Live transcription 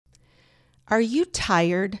Are you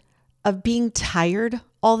tired of being tired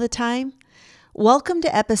all the time? Welcome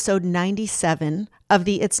to episode 97 of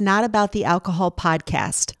the It's Not About the Alcohol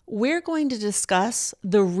podcast. We're going to discuss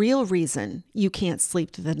the real reason you can't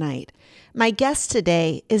sleep through the night. My guest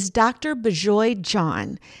today is Dr. Bijoy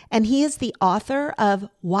John, and he is the author of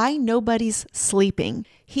Why Nobody's Sleeping.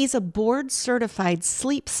 He's a board-certified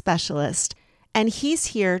sleep specialist, and he's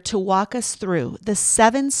here to walk us through the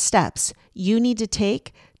 7 steps you need to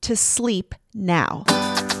take to sleep now.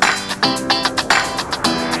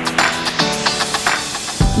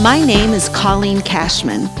 My name is Colleen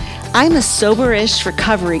Cashman. I'm a sober-ish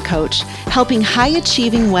recovery coach, helping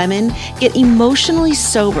high-achieving women get emotionally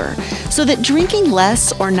sober so that drinking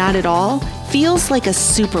less or not at all feels like a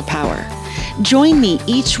superpower. Join me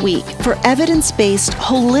each week for evidence-based,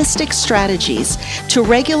 holistic strategies to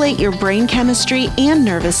regulate your brain chemistry and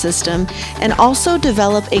nervous system, and also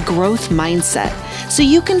develop a growth mindset so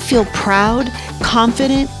you can feel proud,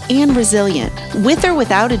 confident, and resilient with or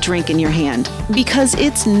without a drink in your hand, because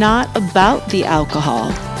it's not about the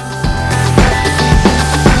alcohol.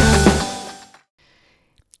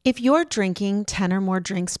 If you're drinking 10 or more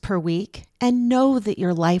drinks per week and know that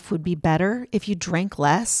your life would be better if you drank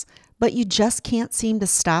less, but you just can't seem to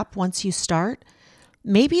stop once you start,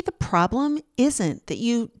 maybe the problem isn't that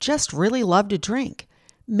you just really love to drink.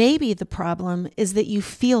 Maybe the problem is that you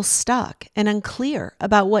feel stuck and unclear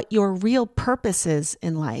about what your real purpose is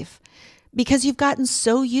in life, because you've gotten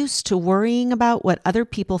so used to worrying about what other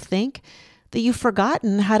people think that you've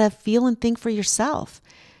forgotten how to feel and think for yourself.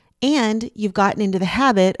 And you've gotten into the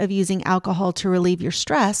habit of using alcohol to relieve your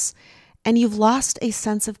stress, and you've lost a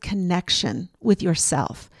sense of connection with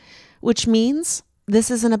yourself, which means this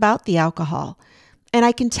isn't about the alcohol. And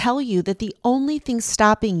I can tell you that the only thing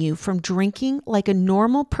stopping you from drinking like a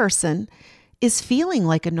normal person is feeling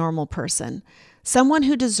like a normal person, someone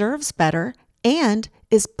who deserves better and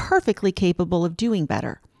is perfectly capable of doing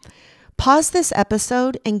better. Pause this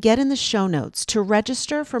episode and get in the show notes to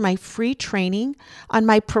register for my free training on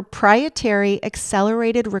my proprietary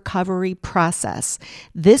accelerated recovery process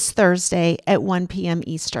this Thursday at 1 p.m.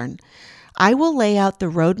 Eastern. I will lay out the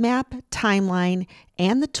roadmap, timeline,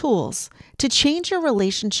 and the tools to change your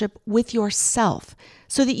relationship with yourself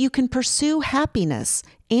so that you can pursue happiness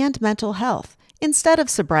and mental health instead of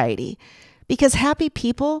sobriety, because happy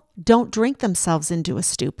people don't drink themselves into a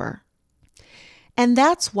stupor. And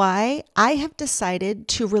that's why I have decided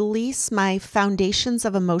to release my Foundations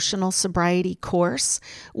of Emotional Sobriety course,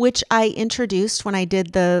 which I introduced when I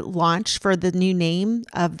did the launch for the new name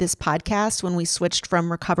of this podcast, when we switched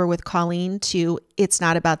from Recover with Colleen to It's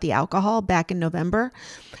Not About the Alcohol back in November.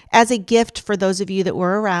 As a gift for those of you that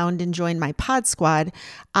were around and joined my pod squad,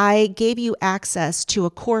 I gave you access to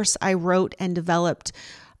a course I wrote and developed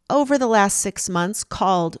over the last 6 months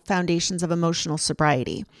called Foundations of Emotional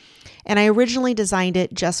Sobriety. And I originally designed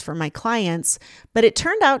it just for my clients, but it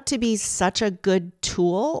turned out to be such a good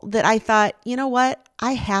tool that I thought, you know what?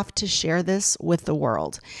 I have to share this with the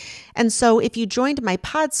world. And so if you joined my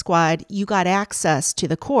pod squad, you got access to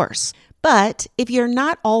the course. But if you're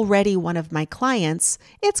not already one of my clients,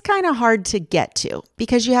 it's kind of hard to get to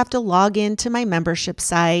because you have to log into my membership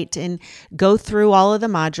site and go through all of the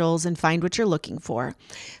modules and find what you're looking for.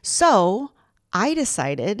 So I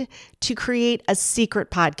decided to create a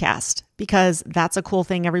secret podcast because that's a cool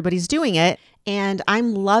thing. Everybody's doing it. And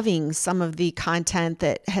I'm loving some of the content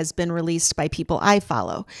that has been released by people I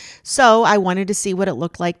follow. So I wanted to see what it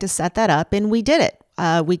looked like to set that up. And we did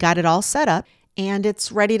it. We got it all set up and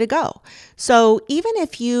it's ready to go. So even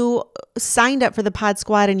if you signed up for the Pod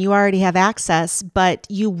Squad and you already have access, but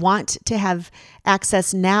you want to have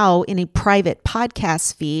access now in a private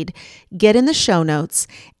podcast feed, get in the show notes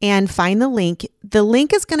and find the link. The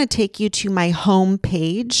link is going to take you to my home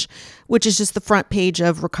page, which is just the front page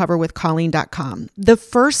of recoverwithcolleen.com. The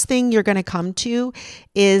first thing you're going to come to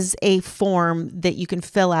is a form that you can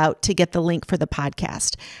fill out to get the link for the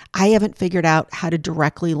podcast. I haven't figured out how to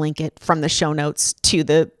directly link it from the show notes to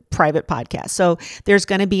the private podcast. So there's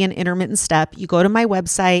going to be an intermittent step. You go to my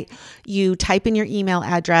website, you type in your email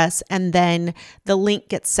address, and then the link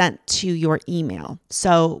gets sent to your email.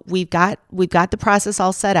 So we've got the process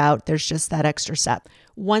all set out. There's just that extra step.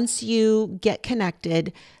 Once you get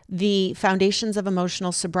connected, the Foundations of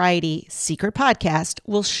Emotional Sobriety secret podcast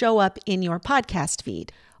will show up in your podcast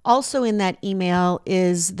feed. Also in that email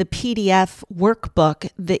is the PDF workbook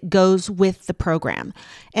that goes with the program.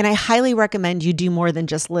 And I highly recommend you do more than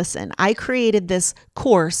just listen. I created this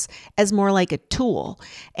course as more like a tool,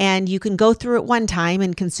 and you can go through it one time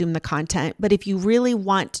and consume the content. But if you really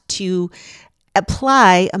want to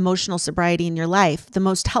apply emotional sobriety in your life, the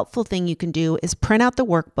most helpful thing you can do is print out the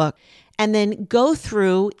workbook and then go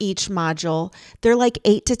through each module. They're like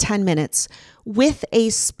 8 to 10 minutes with a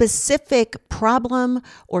specific problem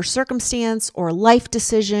or circumstance or life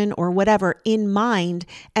decision or whatever in mind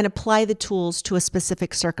and apply the tools to a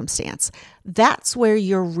specific circumstance. That's where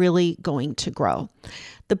you're really going to grow.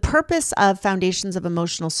 The purpose of Foundations of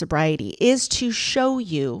Emotional Sobriety is to show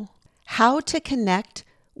you how to connect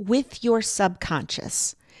with your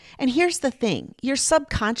subconscious. And here's the thing, your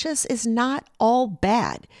subconscious is not all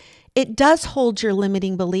bad. It does hold your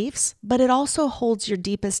limiting beliefs, but it also holds your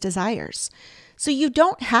deepest desires. So you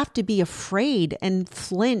don't have to be afraid and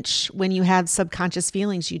flinch when you have subconscious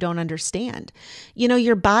feelings you don't understand. You know,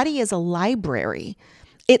 your body is a library.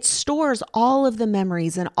 It stores all of the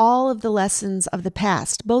memories and all of the lessons of the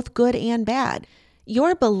past, both good and bad.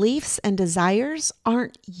 Your beliefs and desires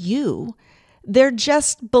aren't you. They're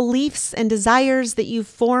just beliefs and desires that you've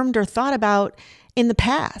formed or thought about in the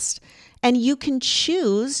past. And you can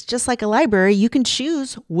choose, just like a library, you can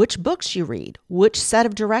choose which books you read, which set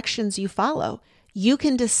of directions you follow. You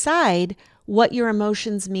can decide what your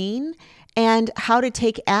emotions mean and how to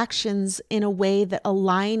take actions in a way that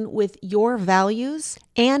align with your values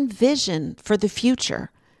and vision for the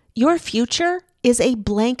future. Your future is a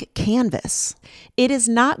blank canvas. It is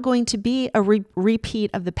not going to be a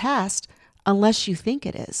repeat of the past unless you think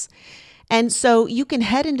it is. And so you can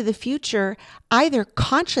head into the future either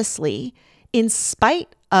consciously in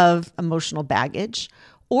spite of emotional baggage,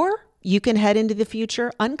 or you can head into the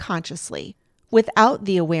future unconsciously without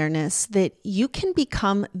the awareness that you can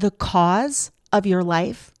become the cause of your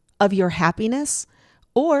life, of your happiness,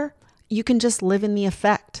 or you can just live in the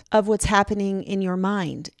effect of what's happening in your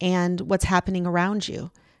mind and what's happening around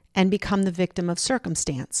you and become the victim of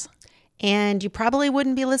circumstance. And you probably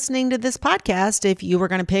wouldn't be listening to this podcast if you were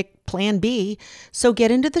going to pick plan B. So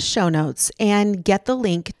get into the show notes and get the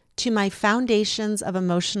link to my Foundations of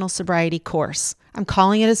Emotional Sobriety course. I'm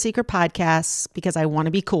calling it a secret podcast because I want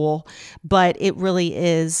to be cool, but it really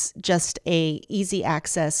is just a easy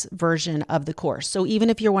access version of the course. So even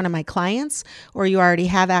if you're one of my clients or you already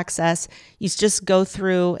have access, you just go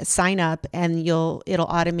through, sign up, and it'll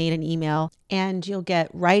automate an email and you'll get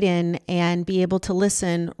right in and be able to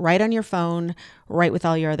listen right on your phone, right with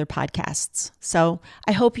all your other podcasts. So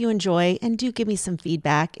I hope you enjoy, and do give me some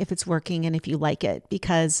feedback if it's working and if you like it,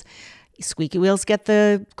 because squeaky wheels get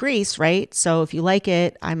the grease, right? So if you like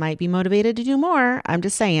it, I might be motivated to do more. I'm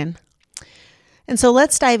just saying. And so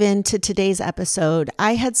let's dive into today's episode.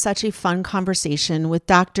 I had such a fun conversation with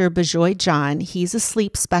Dr. Bijoy John. He's a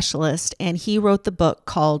sleep specialist, and he wrote the book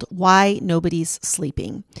called Why Nobody's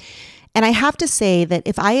Sleeping. And I have to say that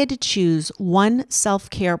if I had to choose one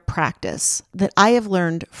self-care practice that I have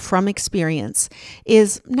learned from experience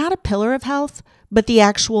is not a pillar of health, but the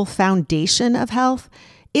actual foundation of health,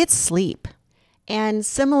 it's sleep. And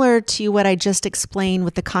similar to what I just explained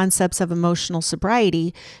with the concepts of emotional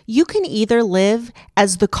sobriety, you can either live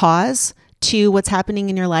as the cause to what's happening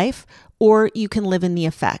in your life, or you can live in the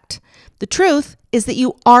effect. The truth is that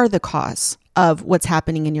you are the cause of what's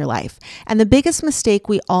happening in your life. And the biggest mistake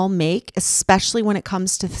we all make, especially when it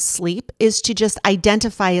comes to sleep, is to just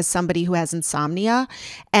identify as somebody who has insomnia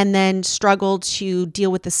and then struggle to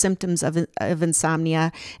deal with the symptoms of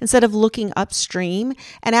insomnia instead of looking upstream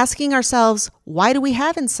and asking ourselves, why do we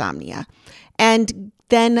have insomnia? And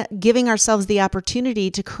then giving ourselves the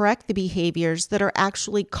opportunity to correct the behaviors that are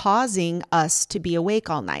actually causing us to be awake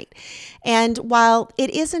all night. And while it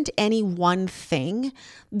isn't any one thing,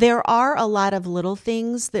 there are a lot of little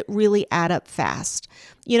things that really add up fast.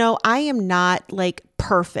 You know, I am not like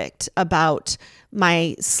perfect about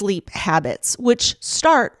my sleep habits, which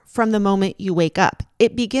start from the moment you wake up.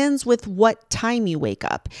 It begins with what time you wake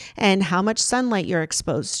up and how much sunlight you're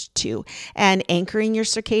exposed to, and anchoring your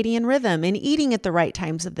circadian rhythm and eating at the right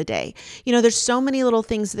times of the day. You know, there's so many little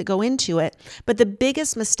things that go into it, but the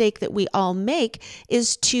biggest mistake that we all make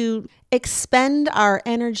is to expend our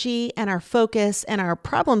energy and our focus and our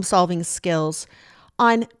problem-solving skills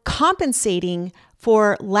on compensating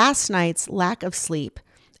for last night's lack of sleep,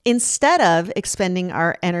 instead of expending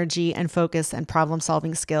our energy and focus and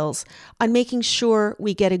problem-solving skills on making sure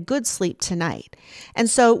we get a good sleep tonight. And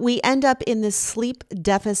so we end up in this sleep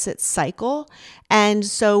deficit cycle. And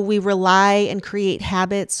so we rely and create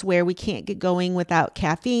habits where we can't get going without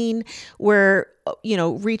caffeine. We're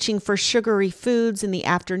reaching for sugary foods in the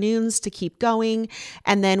afternoons to keep going.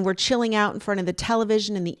 And then we're chilling out in front of the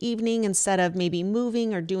television in the evening instead of maybe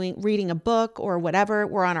moving or reading a book or whatever.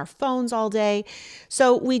 We're on our phones all day.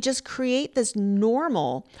 So we just create this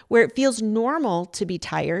normal where it feels normal to be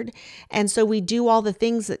tired. And so we do all the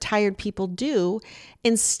things that tired people do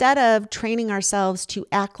instead of training ourselves to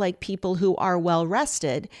act like people who are well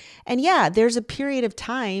rested. And yeah, there's a period of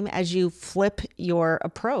time as you flip your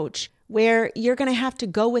approach where you're going to have to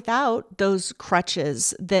go without those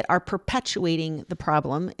crutches that are perpetuating the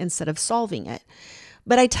problem instead of solving it.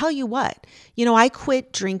 But I tell you what, I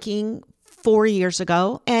quit drinking 4 years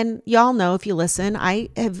ago. And y'all know, if you listen, I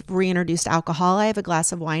have reintroduced alcohol. I have a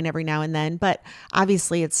glass of wine every now and then, but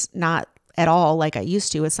obviously it's not at all like I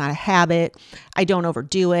used to. It's not a habit. I don't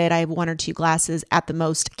overdo it. I have one or two glasses at the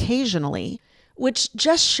most occasionally, which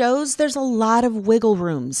just shows there's a lot of wiggle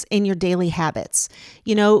rooms in your daily habits.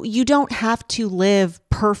 You don't have to live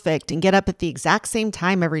perfect and get up at the exact same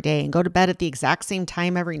time every day and go to bed at the exact same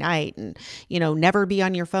time every night and, never be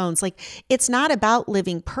on your phones. Like, it's not about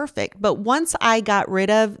living perfect. But once I got rid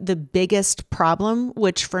of the biggest problem,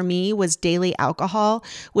 which for me was daily alcohol,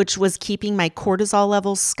 which was keeping my cortisol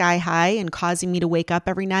levels sky high and causing me to wake up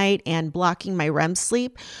every night and blocking my REM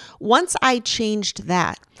sleep, once I changed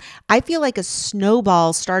that, I feel like a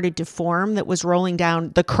snowball started to form that was rolling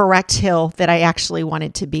down the correct hill that I actually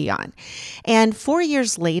wanted to be on. And 4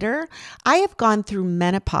 years later, I have gone through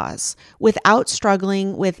menopause without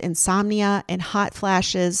struggling with insomnia and hot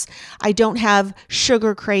flashes. I don't have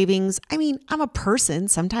sugar cravings. I mean, I'm a person.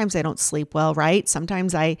 Sometimes I don't sleep well, right?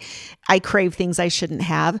 Sometimes I crave things I shouldn't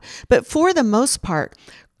have. But for the most part,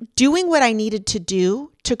 doing what I needed to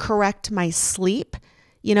do to correct my sleep,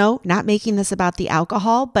 not making this about the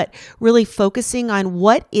alcohol, but really focusing on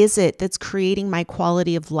what is it that's creating my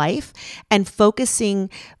quality of life and focusing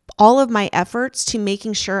all of my efforts to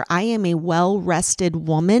making sure I am a well-rested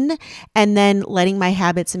woman and then letting my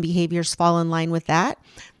habits and behaviors fall in line with that.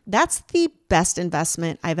 That's the best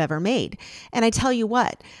investment I've ever made. And I tell you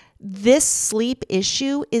what, this sleep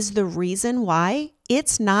issue is the reason why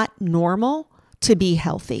it's not normal to be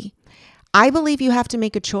healthy. I believe you have to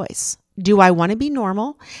make a choice. Do I want to be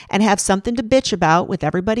normal and have something to bitch about with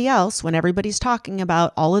everybody else when everybody's talking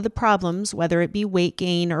about all of the problems, whether it be weight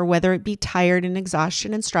gain or whether it be tired and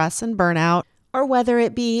exhaustion and stress and burnout, or whether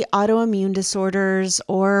it be autoimmune disorders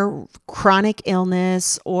or chronic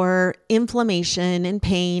illness or inflammation and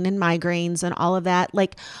pain and migraines and all of that?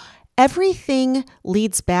 Like, everything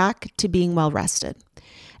leads back to being well rested.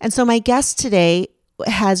 And so my guest today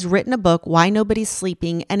has written a book, Why Nobody's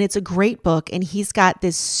Sleeping, and it's a great book. And he's got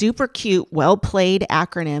this super cute, well-played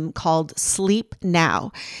acronym called Sleep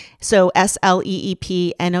Now. So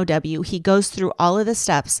S.L.E.E.P, N.O.W. He goes through all of the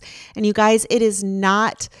steps. And you guys, it is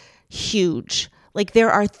not huge. Like, there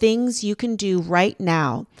are things you can do right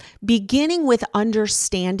now, beginning with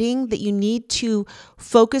understanding that you need to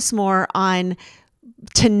focus more on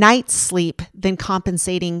tonight's sleep than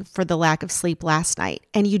compensating for the lack of sleep last night.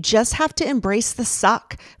 And you just have to embrace the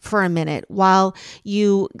suck for a minute while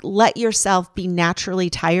you let yourself be naturally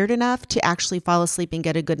tired enough to actually fall asleep and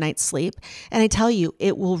get a good night's sleep. And I tell you,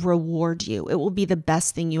 it will reward you. It will be the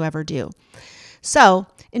best thing you ever do. So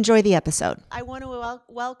enjoy the episode. I want to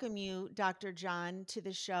welcome you, Dr. John, to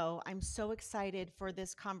the show. I'm so excited for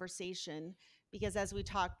this conversation because, as we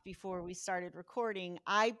talked before we started recording,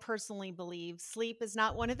 I personally believe sleep is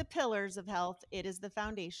not one of the pillars of health. It is the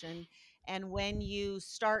foundation. And when you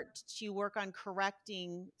start to work on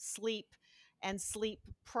correcting sleep and sleep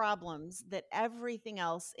problems, that everything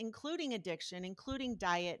else, including addiction, including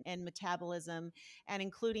diet and metabolism, and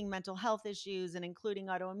including mental health issues, and including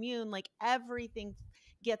autoimmune, like, everything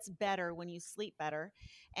gets better when you sleep better.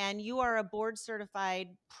 And you are a board certified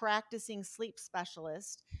practicing sleep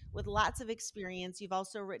specialist with lots of experience. You've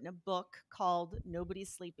also written a book called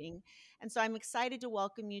Nobody's Sleeping. And so I'm excited to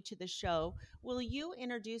welcome you to the show. Will you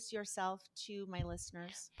introduce yourself to my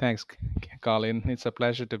listeners? Thanks, Colin. It's a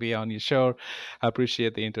pleasure to be on your show. I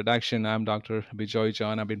appreciate the introduction. I'm Dr. Bijoy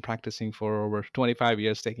John. I've been practicing for over 25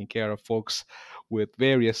 years, taking care of folks with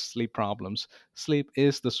various sleep problems. Sleep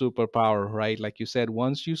is the superpower, right? Like you said,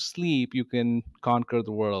 once you sleep, you can conquer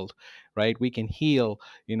the world, right? We can heal.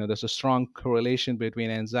 There's a strong correlation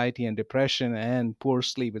between anxiety and depression and poor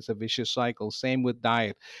sleep. It's a vicious cycle. Same with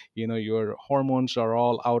diet. Your hormones are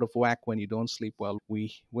all out of whack when you don't sleep well.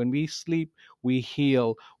 When we sleep, we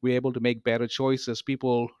heal. We're able to make better choices.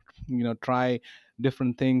 People try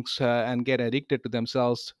different things and get addicted to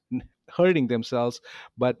themselves, hurting themselves.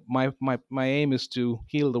 But my aim is to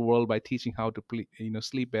heal the world by teaching how to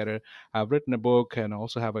sleep better. I've written a book and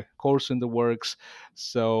also have a course in the works.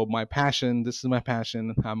 So my passion, this is my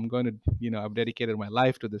passion. I'm going to, I've dedicated my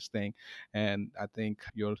life to this thing, and I think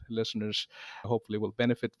your listeners hopefully will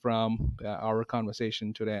benefit from our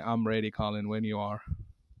conversation today. I'm ready, Colin, when you are.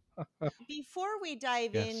 Before we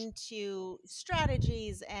dive Yes. into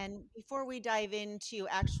strategies and before we dive into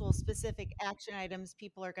actual specific action items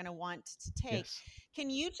people are going to want to take, Yes. can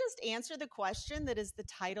you just answer the question that is the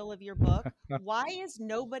title of your book? Why is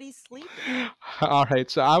nobody sleeping? All right.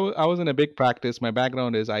 So I was in a big practice. My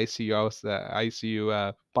background is ICU. I was the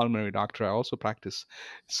ICU pulmonary doctor. I also practice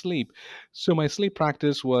sleep. So my sleep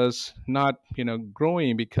practice was not,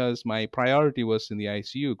 growing because my priority was in the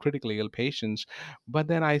ICU, critically ill patients. But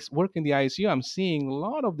then work in the ICU. I'm seeing a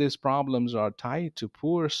lot of these problems are tied to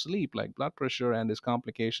poor sleep, like blood pressure and its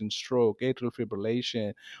complications, stroke, atrial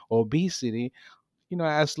fibrillation, obesity.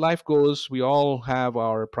 As life goes, we all have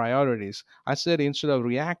our priorities. I said instead of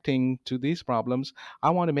reacting to these problems,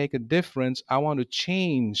 I want to make a difference. I want to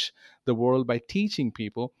change the world by teaching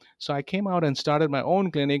people. So I came out and started my own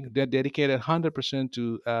clinic that dedicated 100%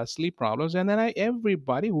 to sleep problems. And then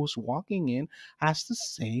everybody who's walking in has the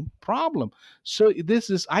same problem. So this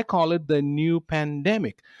is, I call it the new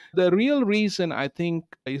pandemic. The real reason I think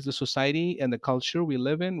is the society and the culture we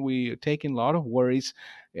live in. We take in a lot of worries,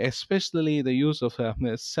 especially the use of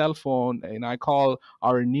a cell phone, and I call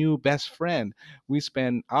our new best friend. We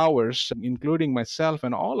spend hours, including myself,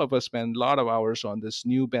 and all of us spend a lot of hours on this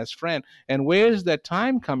new best friend. And where's that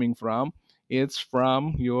time coming from? It's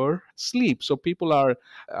from your sleep. So people are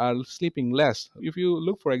sleeping less. If you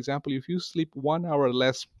look, for example, if you sleep 1 hour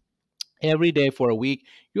less every day for a week,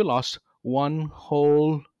 you lost one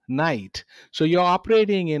whole night. So you're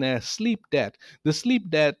operating in a sleep debt. The sleep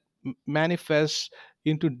debt manifests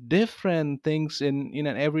into different things in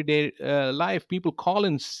an everyday life. People call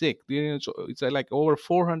in sick. It's like over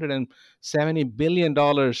 $470 billion,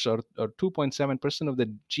 or 2.7% of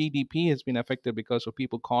the GDP has been affected because of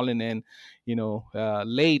people calling in,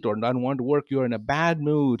 late or not want to work. You're in a bad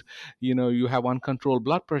mood. You have uncontrolled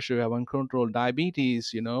blood pressure, you have uncontrolled diabetes.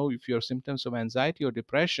 If you have symptoms of anxiety or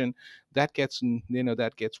depression, that gets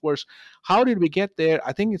worse. How did we get there?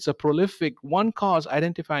 I think it's a prolific one cause,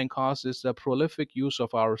 identifying cause is the prolific use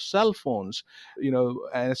of our cell phones.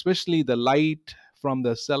 And especially the light from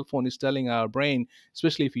the cell phone is telling our brain,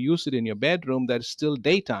 especially if you use it in your bedroom, that it's still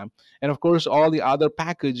daytime. And of course, all the other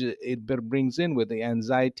package it brings in with the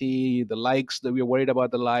anxiety, the likes, that we're worried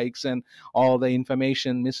about the likes, and all the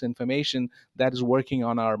information, misinformation that is working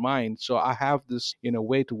on our mind. So I have this,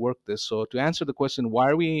 way to work this. So to answer the question,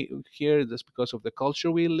 why are we here? This because of the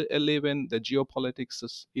culture we live in, the geopolitics,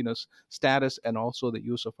 status, and also the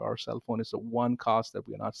use of our cell phone is the one cause that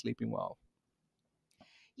we're not sleeping well.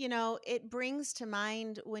 It brings to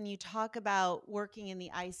mind when you talk about working in the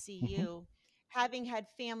Hmm. ICU, having had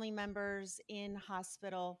family members in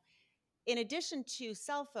hospital. In addition to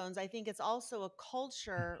cell phones, I think it's also a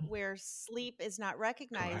culture Hmm. where sleep is not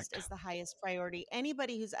recognized Correct. as the highest priority.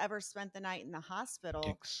 Anybody who's ever spent the night in the hospital,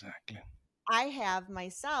 Exactly. I have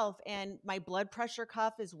myself, and my blood pressure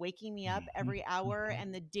cuff is waking me up Hmm. every hour, Hmm.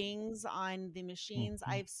 and the dings on the machines.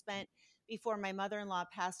 Hmm. I've spent, before my mother in law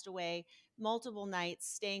passed away, multiple nights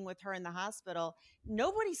staying with her in the hospital.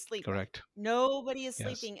 Nobody's sleeping. Correct. Nobody is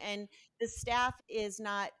Yes. sleeping. And the staff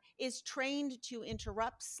is trained to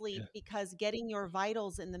interrupt sleep Yeah. because getting your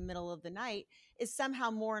vitals in the middle of the night is somehow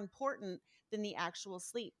more important than the actual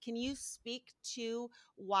sleep. Can you speak to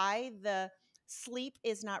why the sleep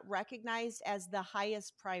is not recognized as the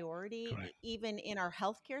highest priority, Correct. even in our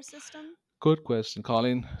healthcare system? Good question,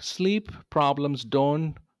 Colin. Sleep problems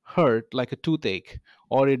don't hurt like a toothache,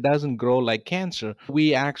 or it doesn't grow like cancer.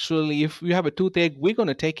 We actually, if you have a toothache, we're going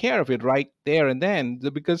to take care of it right there and then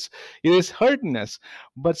because it is hurting us.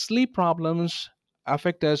 But sleep problems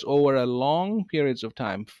affect us over a long periods of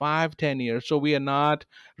time, 5, 10 years. So we are not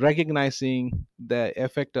recognizing the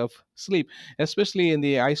effect of sleep, especially in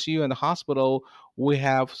the ICU and the hospital. We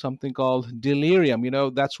have something called delirium.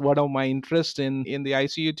 That's one of my interests in the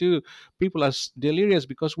ICU too. People are delirious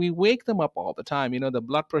because we wake them up all the time. The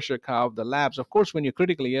blood pressure curve, the labs. Of course, when you're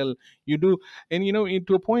critically ill, you do. And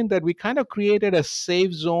to a point that we kind of created a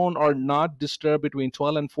safe zone or not disturb between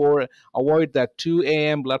 12 and 4. Avoid that 2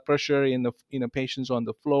 a.m. blood pressure in the patients on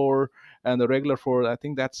the floor. and the regular 4. I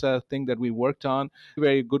think that's a thing that we worked on.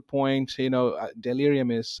 Very good point.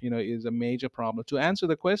 Delirium is a major problem. To answer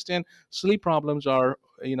the question, sleep problems are,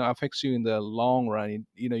 affects you in the long run.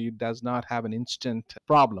 It does not have an instant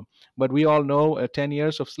problem, but we all know 10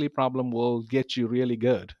 years of sleep problem will get you really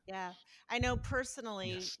good. Yeah. I know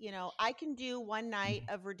personally, Yes. I can do one night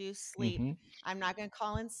of reduced sleep. Mm-hmm. I'm not going to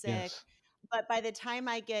call in sick. Yes. But by the time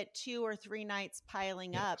I get 2 or 3 nights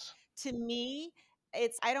piling up, Yes. to me,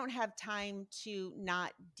 I don't have time to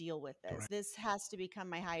not deal with this. Correct. This has to become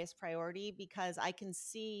my highest priority because I can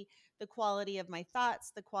see the quality of my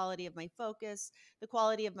thoughts, the quality of my focus, the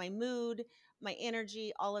quality of my mood, my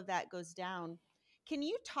energy, all of that goes down. Can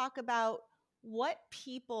you talk about what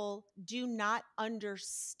people do not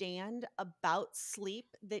understand about sleep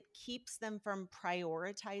that keeps them from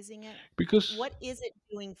prioritizing it? Because What is it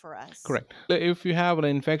doing for us? correct. If you have an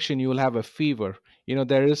infection, you will have a fever.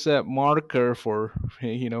 There is a marker for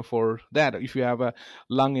for that. If you have a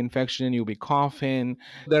lung infection, you'll be coughing.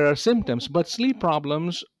 There are symptoms, but sleep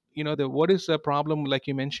problems. What is the problem? Like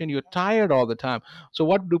you mentioned, you're tired all the time. So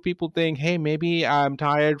what do people think? Hey, maybe I'm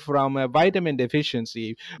tired from a vitamin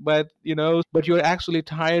deficiency, but you're actually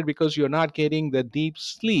tired because you're not getting the deep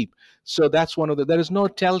sleep. So that's one of the. There is no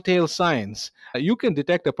telltale signs. You can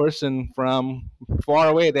detect a person from far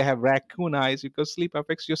away. They have raccoon eyes because sleep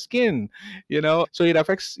affects your skin. So it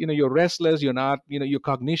affects, you're restless, you're not, your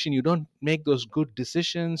cognition, you don't make those good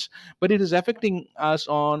decisions, but it is affecting us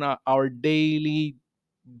on our daily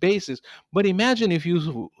basis. But imagine if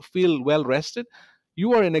you feel well rested,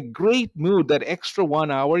 you are in a great mood. That extra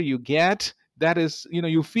 1 hour you get, that is,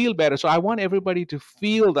 you feel better. So I want everybody to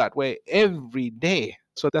feel that way every day.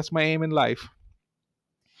 So that's my aim in life.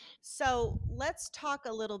 So let's talk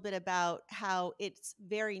a little bit about how it's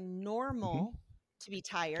very Hmm. normal to be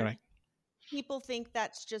tired. Correct. People think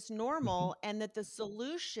that's just Hmm. normal and that the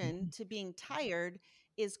solution Hmm. to being tired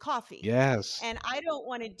is coffee. Yes. And I don't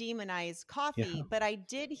want to demonize Yeah. coffee, but I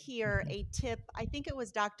did hear Hmm. a tip. I think it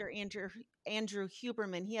was Dr. Andrew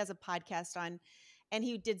Huberman. He has a podcast on, and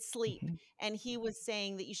he did sleep. Hmm. And he was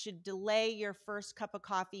saying that you should delay your first cup of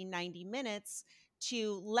coffee 90 minutes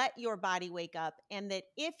to let your body wake up. And that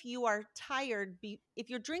if you are tired, if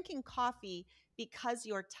you're drinking coffee because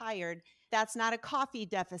you're tired, that's not a coffee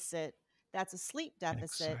deficit. That's a sleep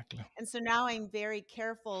deficit. Exactly. And so now I'm very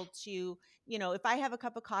careful to, if I have a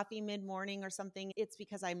cup of coffee mid morning or something, it's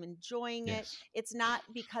because I'm enjoying it. Yes. It's not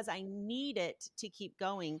because I need it to keep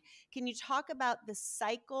going. Can you talk about the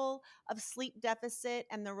cycle of sleep deficit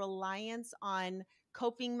and the reliance on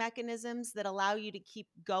coping mechanisms that allow you to keep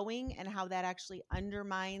going and how that actually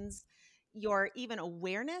undermines your even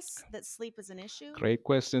awareness that sleep is an issue? Great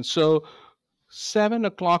question. So 7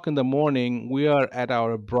 o'clock in the morning, we are at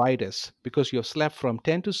our brightest because you've slept from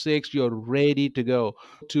 10 to 6, you're ready to go.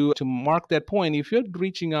 To mark that point, if you're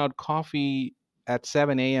reaching out coffee at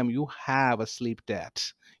 7 a.m., you have a sleep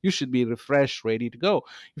debt. You should be refreshed, ready to go.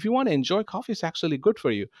 If you want to enjoy coffee, it's actually good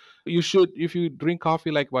for you. You should, if you drink coffee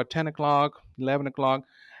like about 10 o'clock, 11 o'clock,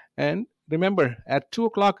 and remember, at 2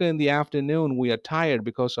 o'clock in the afternoon, we are tired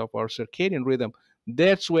because of our circadian rhythm.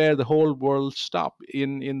 That's where the whole world stop.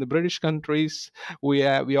 In the British countries, we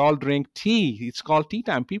all drink tea. It's called tea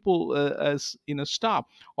time. People stop,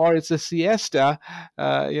 or it's a siesta,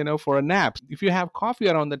 for a nap. If you have coffee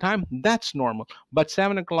around the time, that's normal. But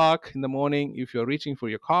 7 o'clock in the morning, if you're reaching for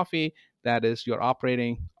your coffee, that is you're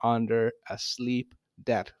operating under a sleep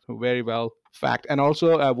debt. Very well fact. And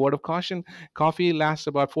also a word of caution: coffee lasts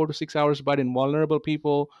about 4 to 6 hours, but in vulnerable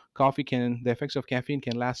people, the effects of caffeine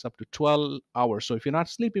can last up to 12 hours. So if you're not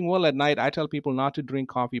sleeping well at night, I tell people not to drink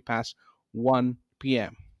coffee past 1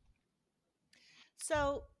 p.m.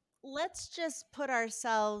 So let's just put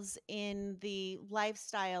ourselves in the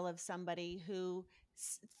lifestyle of somebody who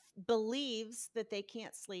believes that they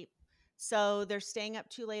can't sleep. So they're staying up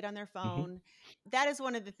too late on their Hmm. phone. That is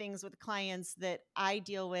one of the things with clients that I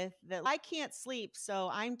deal with, that I can't sleep.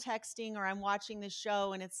 So I'm texting or I'm watching this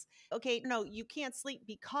show, and it's okay. No, you can't sleep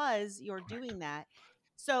because you're Correct. doing that.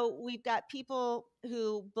 So we've got people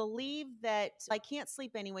who believe that I can't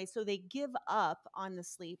sleep anyway. So they give up on the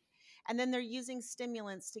sleep, and then they're using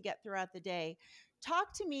stimulants to get throughout the day.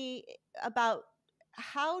 Talk to me about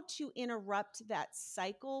how to interrupt that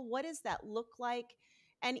cycle. What does that look like?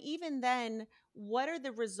 And even then, what are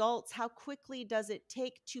the results? How quickly does it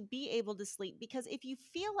take to be able to sleep? Because if you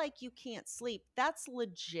feel like you can't sleep, that's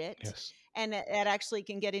legit. Yes. And it actually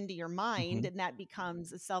can get into your mind, Hmm. and that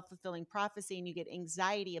becomes a self fulfilling prophecy, and you get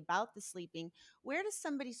anxiety about the sleeping. Where does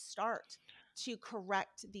somebody start to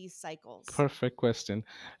correct these cycles? Perfect question.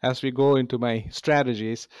 As we go into my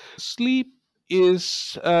strategies, sleep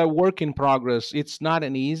is a work in progress. It's not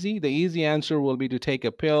an easy. The easy answer will be to take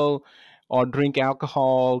a pill or drink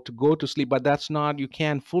alcohol to go to sleep, but that's not, you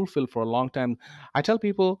can't fulfill for a long time. I tell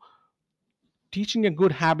people teaching a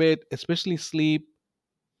good habit, especially sleep,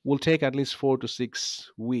 will take at least 4 to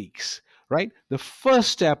 6 weeks, right? The first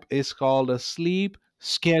step is called a sleep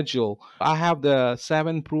schedule. I have the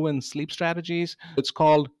 7 proven sleep strategies. It's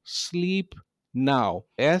called Sleep Now,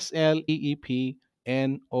 SLEEPNOW.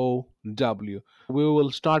 We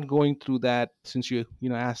will start going through that since you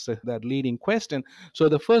asked that leading question. So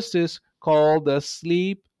the first is called the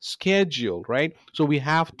sleep schedule, right? So we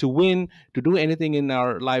have to win, to do anything in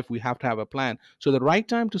our life, we have to have a plan. So the right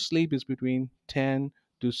time to sleep is between 10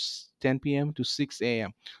 p.m. to 6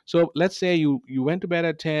 a.m. So let's say you went to bed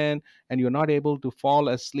at 10 and you're not able to fall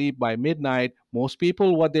asleep by midnight. Most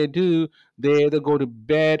people, what they do, they either go to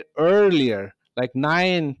bed earlier, like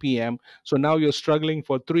 9 p.m. So now you're struggling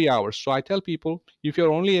for 3 hours. So I tell people, if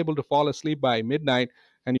you're only able to fall asleep by midnight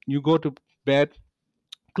and you go to bed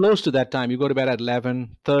close to that time, you go to bed at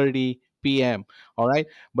 11:30 p.m. All right,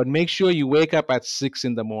 but make sure you wake up at 6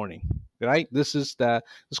 in the morning. Right, it's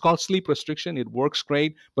called sleep restriction. It works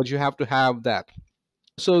great, but you have to have that.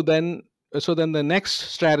 So then so then the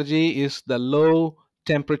next strategy is the low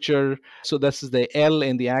temperature. So this is the L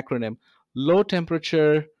in the acronym: low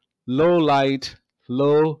temperature, low light,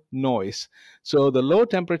 low noise. So the low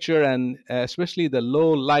temperature and especially the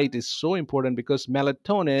low light is so important because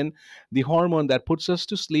melatonin, the hormone that puts us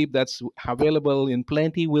to sleep, that's available in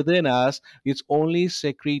plenty within us, it's only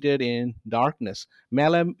secreted in darkness.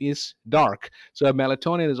 Melam is dark, so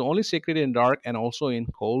melatonin is only secreted in dark and also in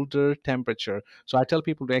colder temperature. So I tell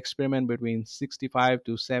people to experiment between 65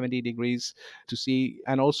 to 70 degrees to see.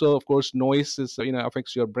 And also, of course, noise is,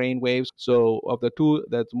 affects your brain waves. So of the two,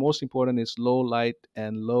 that's most important is low light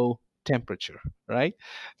and low temperature, right?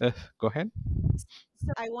 Go ahead.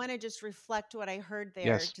 So I want to just reflect what I heard there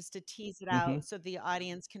Yes. just to tease it Mm-hmm. out so the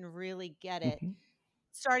audience can really get it. Mm-hmm.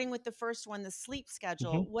 Starting with the first one, the sleep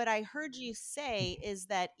schedule, Mm-hmm. what I heard you say is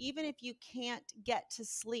that even if you can't get to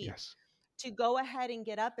sleep, Yes. to go ahead and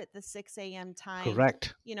get up at the 6 a.m. time,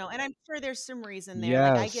 Correct. and I'm sure there's some reason there,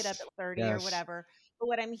 like I get up Yes. at 30 or Yes. whatever. But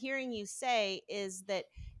what I'm hearing you say is that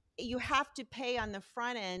you have to pay on the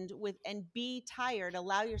front end with and be tired,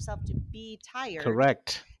 allow yourself to be tired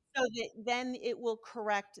Correct. so that then it will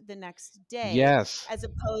correct the next day, Yes. as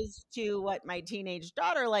opposed to what my teenage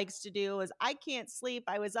daughter likes to do is I can't sleep.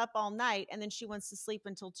 I was up all night and then she wants to sleep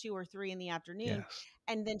until 2 or 3 in the afternoon Yes.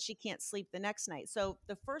 and then she can't sleep the next night. So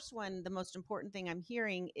the first one, the most important thing I'm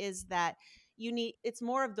hearing is that it's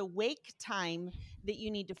more of the wake time that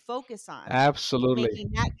you need to focus on, Absolutely.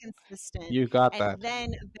 making that consistent. You got And that.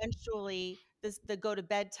 then eventually the go to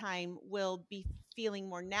bed time will be feeling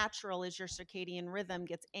more natural as your circadian rhythm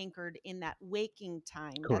gets anchored in that waking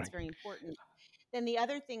time. That's Correct. very important. Then the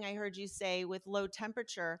other thing I heard you say with low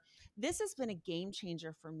temperature, this has been a game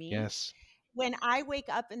changer for me. Yes. When I wake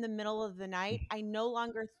up in the middle of the night, I no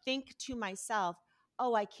longer think to myself,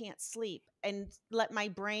 oh, I can't sleep, and let my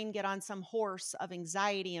brain get on some horse of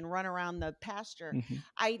anxiety and run around the pasture. Mm-hmm.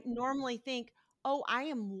 I normally think, oh, I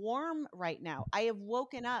am warm right now. I have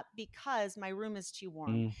woken up because my room is too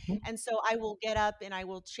warm. Mm-hmm. And so I will get up and I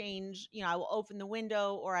will change, I will open the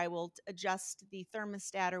window or I will adjust the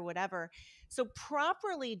thermostat or whatever. So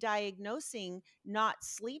properly diagnosing not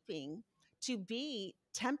sleeping to be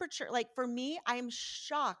temperature. Like for me, I'm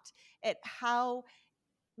shocked at how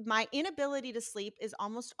my inability to sleep is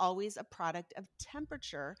almost always a product of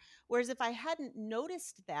temperature. Whereas if I hadn't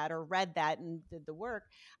noticed that or read that and did the work,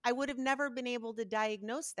 I would have never been able to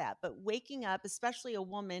diagnose that. But waking up, especially a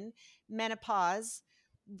woman, menopause,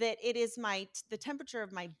 that it is the temperature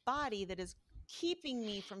of my body that is keeping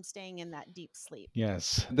me from staying in that deep sleep.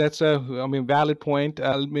 Yes, that's valid point.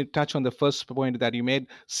 Let me touch on the first point that you made.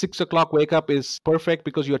 6 o'clock wake up is perfect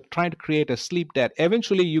because you're trying to create a sleep debt.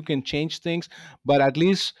 Eventually, you can change things, but at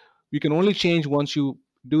least you can only change once you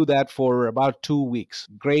do that for about 2 weeks.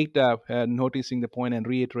 Great noticing the point and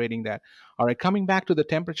reiterating that. All right, coming back to the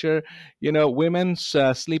temperature, women's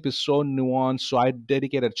sleep is so nuanced. So I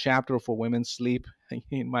dedicate a chapter for women's sleep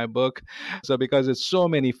in my book. So because it's so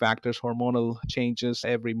many factors, hormonal changes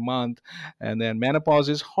every month, and then menopause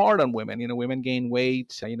is hard on women. Women gain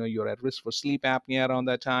weight. You're at risk for sleep apnea around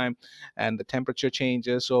that time, and the temperature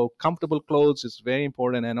changes. So comfortable clothes is very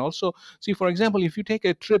important. And also, see, for example, if you take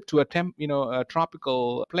a trip to a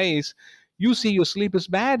tropical place, you see your sleep is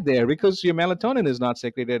bad there because your melatonin is not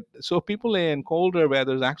secreted. So people in colder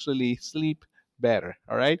weather actually sleep better.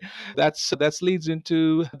 All right, that leads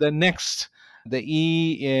into the next, the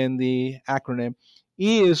E in the acronym.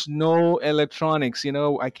 E is no electronics.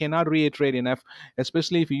 I cannot reiterate enough,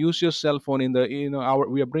 especially if you use your cell phone in the, our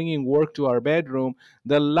we are bringing work to our bedroom.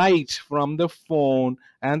 The light from the phone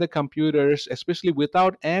and the computers, especially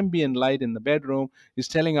without ambient light in the bedroom, is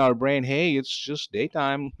telling our brain, hey, it's just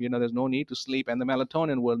daytime, there's no need to sleep, and the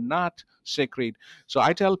melatonin will not secrete. So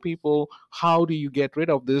I tell people, how do you get rid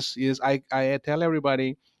of this? Is I tell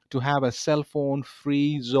everybody to have a cell phone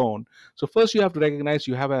free zone. So first you have to recognize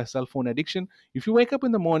you have a cell phone addiction. If you wake up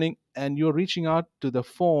in the morning and you're reaching out to the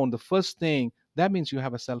phone, the first thing, that means you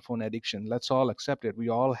have a cell phone addiction. Let's all accept it. We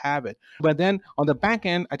all have it. But then on the back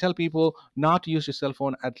end, I tell people not to use your cell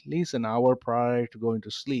phone at least an hour prior to going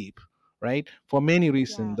to sleep, right? For many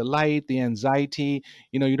reasons, Yeah. the light, the anxiety.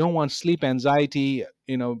 You don't want sleep anxiety.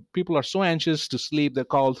 People are so anxious to sleep, they're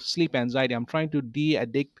called sleep anxiety. I'm trying to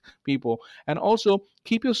de-addict people. And also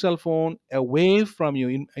keep your cell phone away from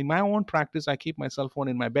you. In my own practice, I keep my cell phone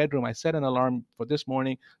in my bedroom. I set an alarm for this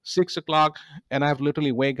morning, 6 o'clock, and I have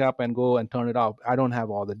literally wake up and go and turn it off. I don't have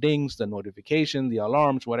all the dings, the notification, the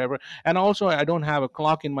alarms, whatever. And also I don't have a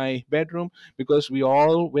clock in my bedroom, because we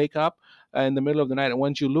all wake up in the middle of the night, and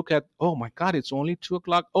once you look at, oh my god, it's only 2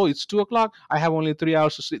 o'clock. Oh, it's 2 o'clock. I have only 3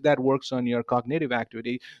 hours to sleep. That works on your cognitive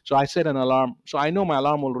activity. So I set an alarm, so I know my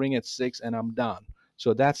alarm will ring at 6 and I'm done.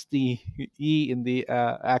 So that's the E in the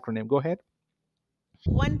acronym. Go ahead.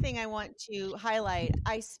 One thing I want to highlight,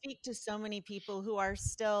 I speak to so many people who are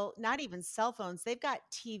still not even cell phones, they've got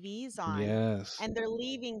TVs on Yes. and they're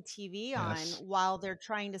leaving TV on Yes. while they're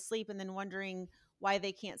trying to sleep and then wondering why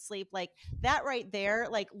they can't sleep. Like that right there,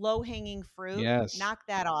 like low hanging fruit, Yes. knock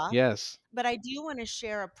that off. Yes. But I do want to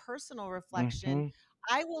share a personal reflection. Mm-hmm.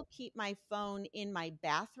 I will keep my phone in my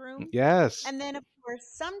bathroom. Yes. And then, of course,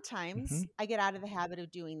 sometimes Mm-hmm. I get out of the habit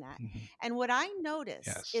of doing that. Mm-hmm. And what I notice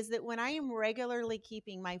Yes. is that when I am regularly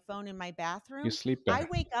keeping my phone in my You bathroom, sleep I better.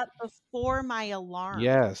 wake up before my alarm.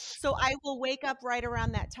 Yes. So I will wake up right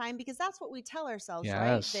around that time because that's what we tell ourselves,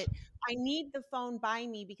 right? Yes. That I need the phone by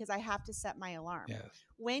me because I have to set my alarm. Yes.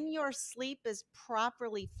 When your sleep is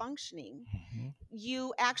properly functioning, Mm-hmm.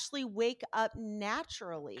 you actually wake up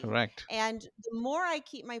naturally. Correct. And the more I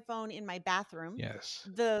keep my phone in my bathroom, Yes.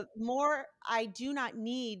 the more I do not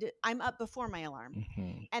need, I'm up before my alarm.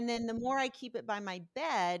 Mm-hmm. And then the more I keep it by my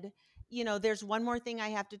bed, there's one more thing I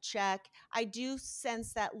have to check. I do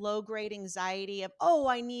sense that low grade anxiety of, oh,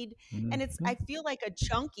 I need, and I Mm-hmm. feel like a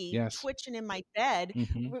junkie Yes. twitching in my bed,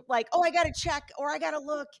 Mm-hmm. like, oh, I got to check or I got to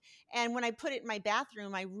look. And when I put it in my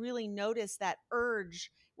bathroom, I really notice that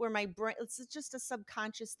urge where my brain, it's just a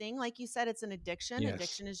subconscious thing. Like you said, it's an addiction. Yes.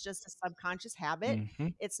 Addiction is just a subconscious habit. Mm-hmm.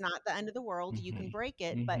 It's not the end of the world. You can Mm-hmm. break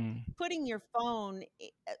it, but Mm-hmm. putting your phone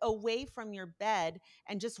away from your bed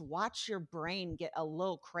and just watch your brain get a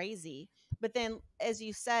little crazy. But then, as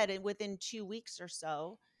you said, within 2 weeks or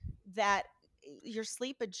so, that your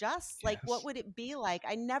sleep adjusts. Like, what Yes. would it be like?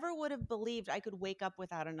 I never would have believed I could wake up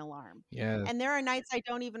without an alarm. Yes. And there are nights I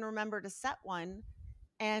don't even remember to set one,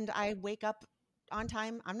 and I wake up on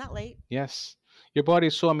time. I'm not late. Yes, your body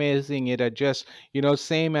is so amazing. It adjusts.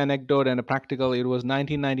 Same anecdote and a practical. It was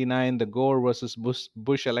 1999, the Gore versus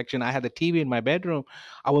Bush election. I had the TV in my bedroom.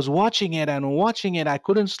 I was watching it and watching it. I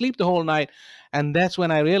couldn't sleep the whole night, and that's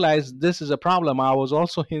when I realized this is a problem. I was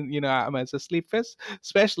also in, I'm as a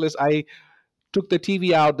specialist. I took the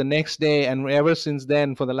TV out the next day, and ever since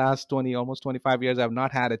then, for the last 20, almost 25 years, I've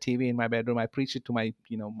not had a TV in my bedroom. I preach it to my,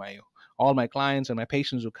 my all my clients and my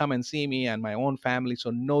patients who come and see me and my own family.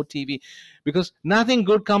 So no TV, because nothing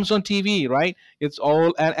good comes on TV, right? It's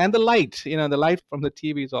all, and the light, the light from the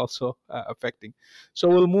TV is also affecting. So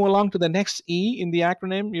we'll move along to the next E in the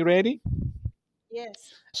acronym. You ready?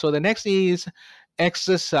 Yes. So the next is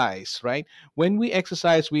exercise, right? When we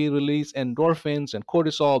exercise, we release endorphins and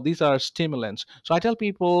cortisol. These are stimulants. So I tell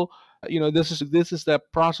people, this is the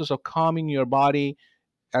process of calming your body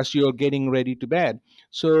as you're getting ready to bed.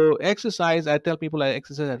 So exercise, I tell people I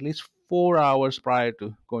exercise at least 4 hours prior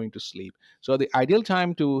to going to sleep. So the ideal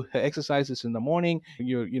time to exercise is in the morning.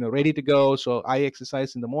 You're ready to go. So I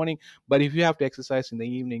exercise in the morning. But if you have to exercise in the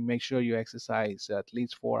evening, make sure you exercise at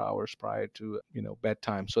least 4 hours prior to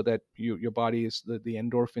bedtime, so that your body is the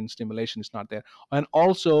endorphin stimulation is not there. And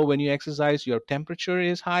also when you exercise, your temperature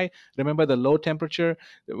is high. Remember the low temperature.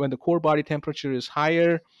 When the core body temperature is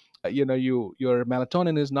higher, your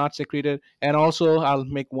melatonin is not secreted. And also I'll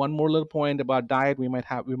make one more little point about diet. We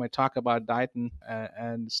might talk about diet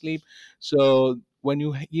and sleep. So when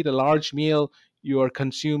you eat a large meal, you are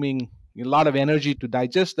consuming a lot of energy to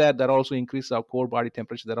digest that also increases our core body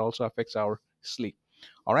temperature, that also affects our sleep.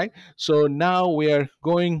 All right, so now we are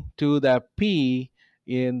going to the P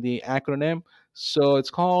in the acronym. So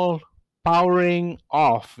it's called powering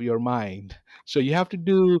off your mind. So you have to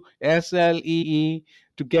do SLEE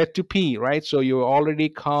to get to P, right? So you already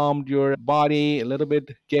calmed your body a little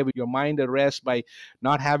bit, gave your mind a rest by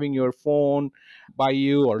not having your phone by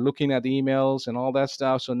you or looking at the emails and all that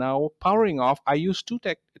stuff. So now powering off, I use two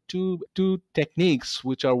techniques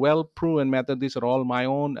which are well proven method. These are all my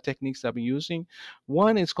own techniques I've been using.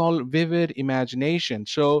 One is called vivid imagination.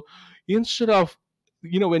 So instead of,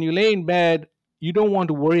 when you lay in bed, you don't want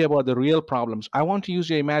to worry about the real problems. I want to use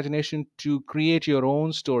your imagination to create your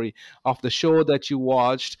own story of the show that you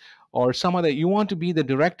watched or some other. You want to be the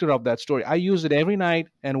director of that story. I use it every night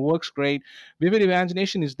and works great. Vivid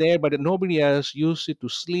imagination is there, but nobody else uses it to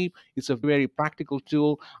sleep. It's a very practical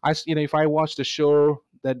tool. If I watch the show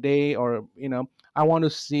that day, or I want to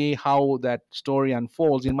see how that story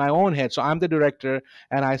unfolds in my own head. So I'm the director,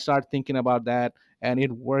 and I start thinking about that, and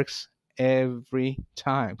it works every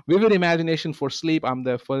time. Vivid imagination for sleep. I'm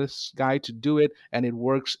the first guy to do it, and it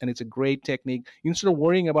works, and it's a great technique. Instead of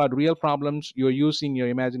worrying about real problems, you're using your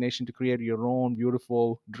imagination to create your own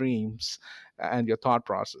beautiful dreams and your thought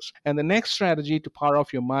process. And the next strategy to power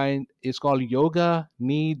off your mind is called yoga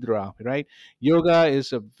nidra, right? Yoga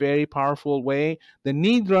is a very powerful way. The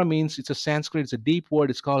nidra means, it's a Sanskrit, it's a deep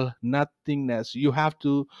word. It's called nothingness. You have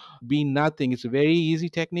to be nothing. It's a very easy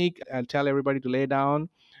technique. I'll tell everybody to lay down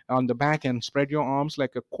on the back and spread your arms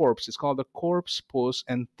like a corpse. It's called the corpse pose,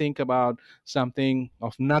 and think about something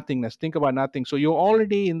of nothingness. Think about nothing. So you're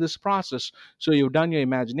already in this process. So you've done your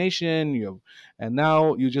imagination, and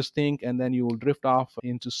now you just think, and then you will drift off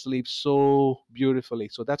into sleep so beautifully.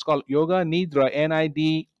 So that's called yoga nidra,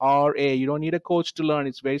 Nidra. You don't need a coach to learn.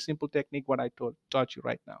 It's a very simple technique what I taught you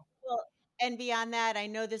right now. Well, and beyond that, I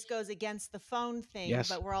know this goes against the phone thing, Yes.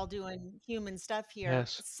 but we're all doing human stuff here.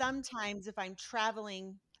 Yes. Sometimes if I'm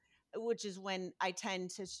traveling, which is when I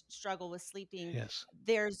tend to struggle with sleeping, Yes.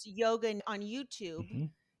 there's yoga on YouTube. Hmm.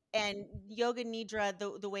 And yoga nidra,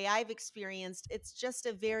 the way I've experienced, it's just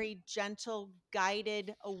a very gentle,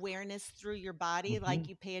 guided awareness through your body, Hmm. like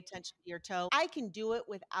you pay attention to your toe. I can do it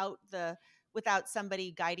without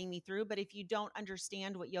somebody guiding me through, but if you don't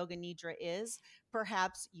understand what yoga nidra is,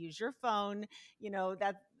 perhaps use your phone,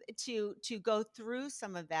 that to go through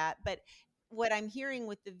some of that. But what I'm hearing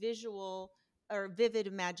with the visual or vivid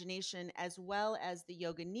imagination as well as the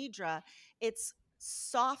yoga nidra, it's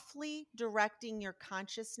softly directing your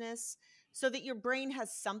consciousness so that your brain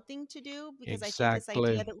has something to do, because I think this idea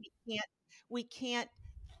Exactly. that we can't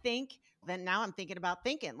think, then now I'm thinking about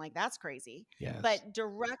thinking, like that's crazy. Yes. But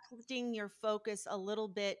directing your focus a little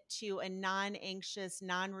bit to a non-anxious,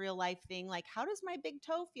 non-real life thing, like how does my big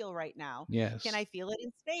toe feel right now? Can Yes. I feel it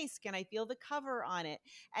in space? Can I feel the cover on it?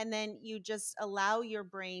 And then you just allow your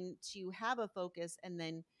brain to have a focus, and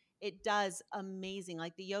then it does amazing.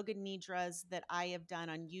 Like the yoga nidras that I have done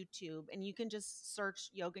on YouTube, and you can just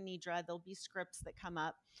search yoga nidra, there'll be scripts that come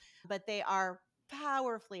up, but they are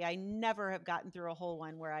powerfully, I never have gotten through a whole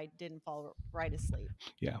one where I didn't fall right asleep.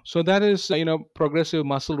 Yeah. So that is, progressive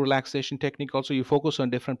muscle relaxation technique. Also, you focus on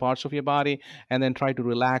different parts of your body and then try to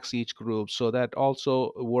relax each group. So that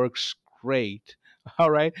also works great.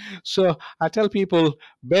 All right. So I tell people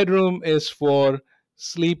bedroom is for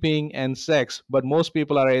sleeping and sex, but most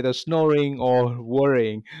people are either snoring or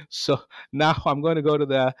worrying. So now I'm going to go to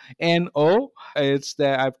the N.O.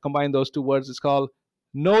 I've combined those two words. It's called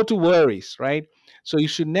no to worries, right? So you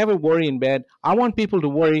should never worry in bed. I want people to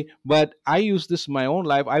worry, but I use this in my own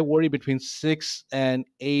life. I worry between 6 and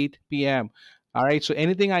 8 p.m. All right. So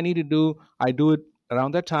anything I need to do, I do it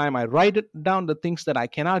around that time. I write it down, the things that I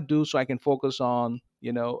cannot do, so I can focus on,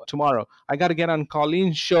 tomorrow. I got to get on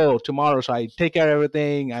Colleen's show tomorrow. So I take care of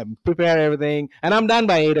everything, I prepare everything, and I'm done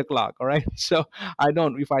by 8 o'clock. All right. So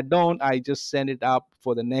if I don't, I just send it up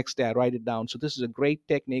for the next day. I write it down. So this is a great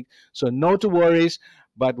technique. So no to worries.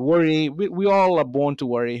 But worry, we all are born to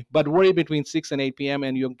worry, but worry between 6 and 8 p.m.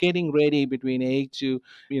 and you're getting ready between 8 to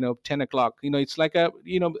 10 o'clock. It's like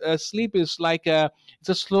sleep is like it's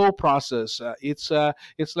a slow process. It's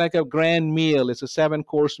like a grand meal. It's a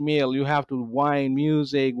 7-course meal. You have to wine,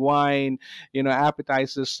 music, wine,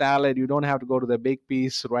 appetizers, salad. You don't have to go to the big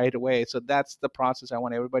piece right away. So that's the process I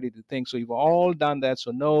want everybody to think. So you've all done that.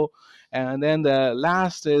 So no. And then the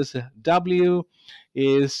last is W,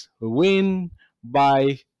 is win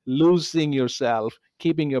by losing yourself.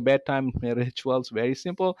 Keeping your bedtime rituals very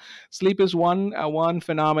simple. Sleep is one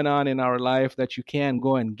phenomenon in our life that you can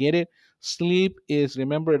go and get it. Sleep is,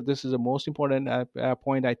 remember, this is the most important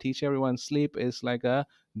point I teach everyone. Sleep is like a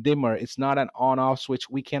dimmer. It's not an on off switch.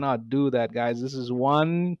 We cannot do that, guys. This is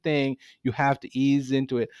one thing you have to ease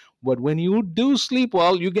into it. But when you do sleep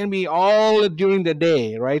well, you can be all during the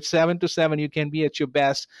day, right? 7 to 7, you can be at your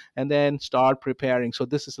best and then start preparing. So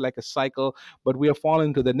this is like a cycle, but we are falling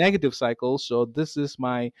into the negative cycle. So this is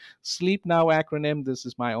my Sleep Now acronym. This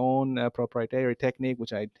is my own proprietary technique,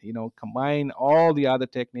 which I, combine all the other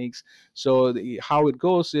techniques. So how it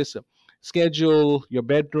goes is schedule your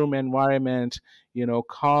bedroom environment,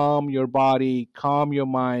 calm your body, calm your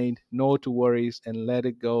mind, no to worries, and let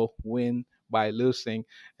it go. Win by losing.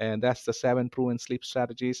 And that's the 7 proven sleep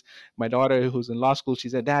strategies. My daughter, who's in law school, she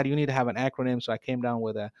said, Dad, you need to have an acronym. So I came down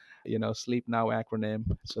with a, Sleep Now acronym.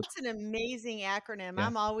 So That's an amazing acronym. yeah,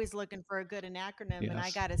 I'm always looking for a good an acronym, and I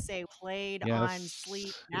yes, gotta say, played on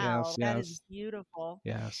sleep yes, yes, now. That is yes, beautiful.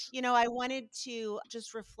 yes, I wanted to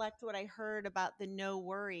just reflect what I heard about the no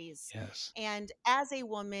worries. yes, And as a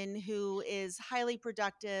woman who is highly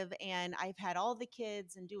productive and I've had all the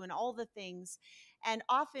kids and doing all the things, and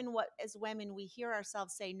often what as women we hear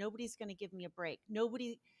ourselves say, nobody's going to give me a break.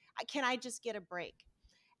 Nobody, can I just get a break?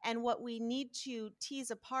 And what we need to tease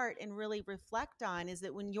apart and really reflect on is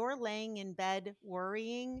that when you're laying in bed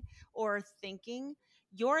worrying or thinking,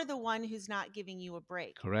 you're the one who's not giving you a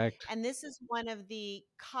break. correct. And this is one of the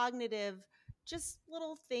cognitive, just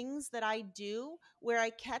little things that I do where I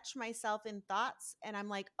catch myself in thoughts and I'm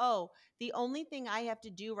like, oh, the only thing I have to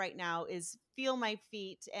do right now is feel my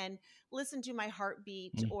feet and listen to my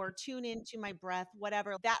heartbeat Mm, or tune into my breath,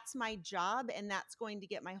 whatever. That's my job and that's going to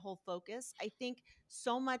get my whole focus. I think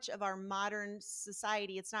so much of our modern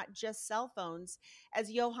society, it's not just cell phones.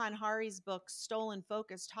 As Johan Hari's book, Stolen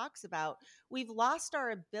Focus, talks about, we've lost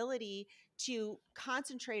our ability to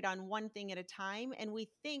concentrate on one thing at a time. And we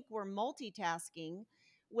think we're multitasking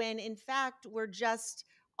when in fact we're just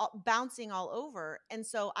bouncing all over. And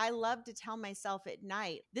so I love to tell myself at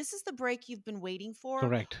night, this is the break you've been waiting for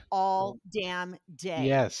correct. all damn day.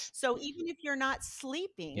 Yes, So even if you're not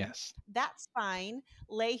sleeping, yes. that's fine.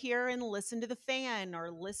 Lay here and listen to the fan or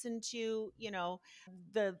listen to,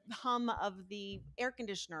 the hum of the air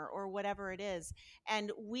conditioner or whatever it is.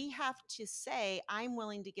 And we have to say, I'm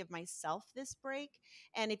willing to give myself this break.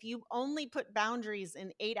 And if you only put boundaries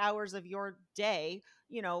in 8 hours of your day,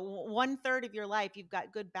 one third of your life, you've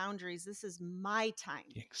got good boundaries. This is my time.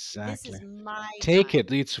 This Exactly. is my Take time.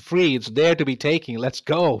 it. It's free. It's there to be taken. Let's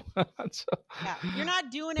go. So, Yeah. You're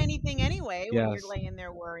not doing anything anyway when you're yes, laying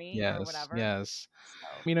there worrying or yes, whatever. yes.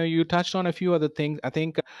 So, You touched on a few other things. I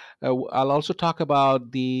think I'll also talk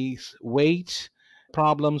about the weight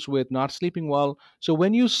problems with not sleeping well. So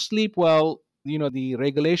when you sleep well, the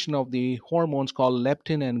regulation of the hormones called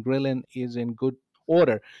leptin and ghrelin is in good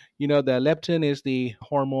order. The leptin is the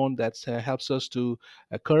hormone that helps us to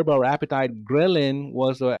curb our appetite. Ghrelin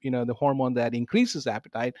was the hormone that increases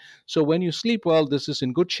appetite. So when you sleep well, this is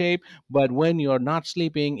in good shape. But when you're not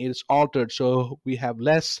sleeping, it's altered. So we have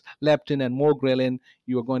less leptin and more ghrelin.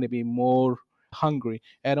 You are going to be more hungry.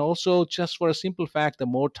 And also, just for a simple fact, the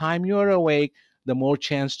more time you're awake, the more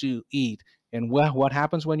chance to eat. And what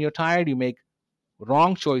happens when you're tired? You make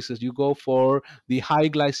wrong choices. You go for the high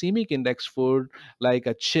glycemic index food like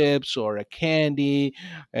a chips or a candy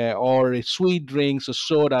or a sweet drinks or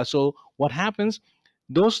soda. So what happens?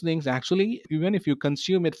 Those things actually, even if you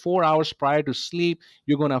consume it 4 hours prior to sleep,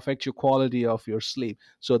 you're going to affect your quality of your sleep.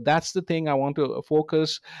 So that's the thing I want to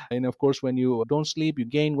focus. And of course, when you don't sleep, you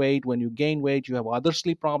gain weight. When you gain weight, you have other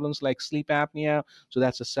sleep problems like sleep apnea. So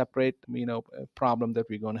that's a separate problem that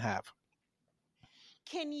we're going to have.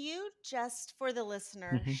 can you just, for the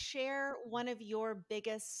listener, Mhm. share one of your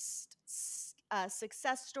biggest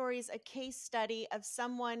success stories, a case study of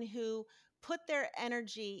someone who put their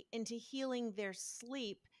energy into healing their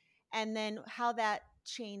sleep and then how that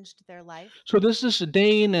changed their life? So this is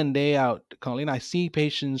day in and day out, Colleen. I see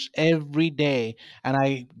patients every day, and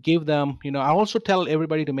I give them. I also tell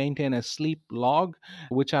everybody to maintain a sleep log,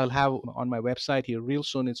 which I'll have on my website here real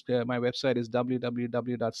soon. It's my website is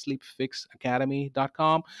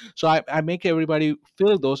www.sleepfixacademy.com. So I make everybody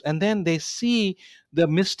fill those, and then they see the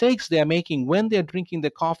mistakes they're making when they're drinking the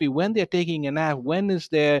coffee, when they're taking a nap, when is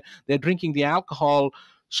they're drinking the alcohol.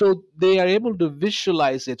 So they are able to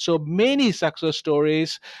visualize it. So many success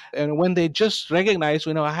stories, and when they just recognize,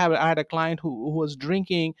 I had a client who was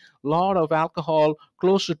drinking a lot of alcohol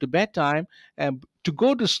closer to bedtime and to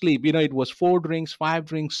go to sleep. It was 4 drinks, 5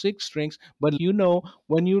 drinks, 6 drinks. But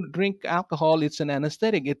when you drink alcohol, it's an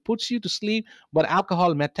anesthetic. It puts you to sleep, but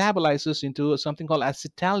alcohol metabolizes into something called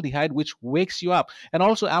acetaldehyde, which wakes you up. And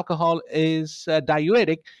also, alcohol is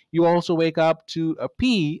diuretic. You also wake up to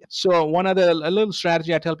pee. So one other a little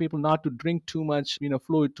strategy, I tell people not to drink too much,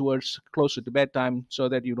 fluid towards closer to bedtime, so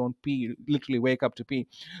that you don't pee, literally wake up to pee.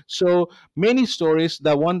 So many stories.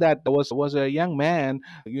 The one that was a young man.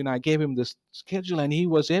 I gave him this schedule, and he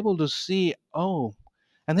was able to see, oh,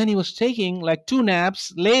 and then he was taking like two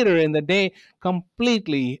naps later in the day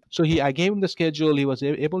completely. So I gave him the schedule. He was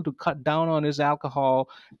able to cut down on his alcohol,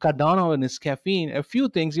 cut down on his caffeine, a few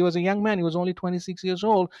things. He was a young man. He was only 26 years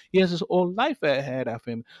old. He has his whole life ahead of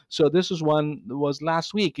him. So this is one was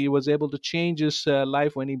last week. He was able to change his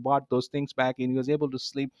life when he bought those things back, and he was able to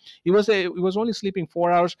sleep. He was only sleeping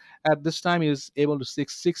 4 hours at this time. He was able to sleep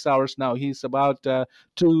 6 hours now. He's about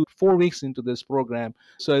 2 4 weeks into this program.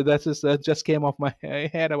 So just came off my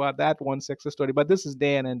head about that one success story. But this is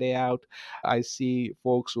day in and day out. I see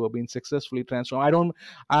folks who have been successfully transformed.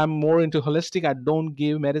 I'm more into holistic. I don't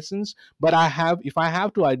give medicines, but if I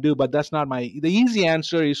have to, I do. But that's not the easy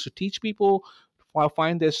answer is to teach people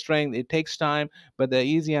find their strength. It takes time, but the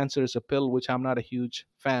easy answer is a pill, which I'm not a huge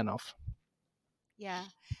fan of. Yeah.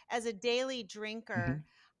 As a daily drinker, Hmm.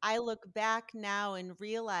 I look back now and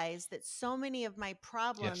realize that so many of my Yes.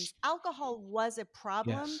 problems, alcohol was a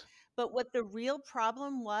problem, Yes. but what the real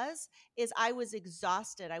problem was is I was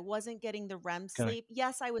exhausted. I wasn't getting the REM Correct. sleep.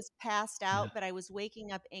 Yes, I was passed Yeah. out, but I was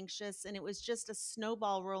waking up anxious and it was just a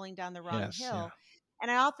snowball rolling down the wrong Yes. Yeah. hill. And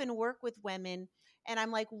I often work with women and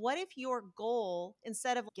I'm like, what if your goal,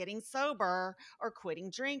 instead of getting sober or quitting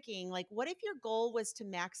drinking, like, what if your goal was to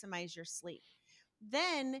maximize your sleep?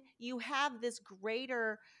 Then you have this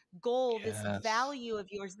greater goal, this Yes. value of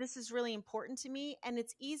yours. This is really important to me. And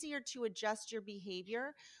it's easier to adjust your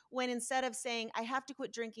behavior when instead of saying, I have to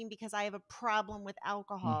quit drinking because I have a problem with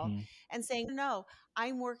alcohol, Hmm. and saying, no,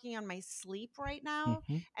 I'm working on my sleep right now.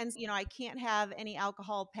 Hmm. And, I can't have any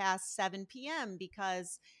alcohol past 7 p.m.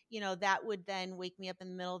 because, that would then wake me up in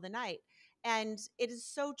the middle of the night. And it is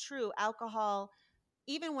so true. Alcohol,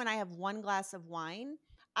 even when I have one glass of wine,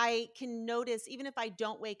 I can notice, even if I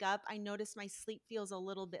don't wake up, I notice my sleep feels a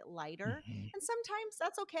little bit lighter. Hmm. And sometimes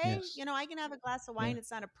that's okay. Yes. I can have a glass of Yeah. wine,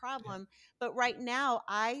 it's not a Yeah. problem. But right now,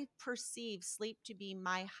 I perceive sleep to be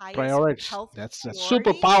my highest Priority. health That's a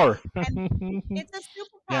priority. superpower. And it's a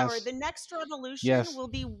superpower. Yes. The next revolution Yes. will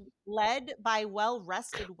be led by well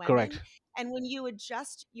rested women. Correct. And when you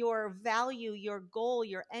adjust your value, your goal,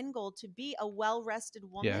 your end goal to be a well rested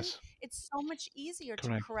woman, Yes. it's so much easier to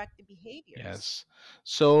Correct. correct the behaviors. Yes.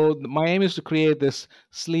 So my aim is to create this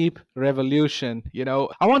sleep revolution.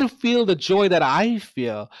 I want to feel the joy that I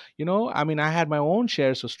feel. I mean, I had my own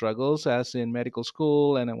shares of struggles as in medical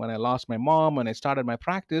school and when I lost my mom and I started my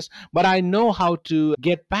practice, but I know how to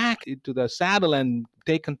get back into the saddle and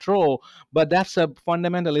take control. But that's a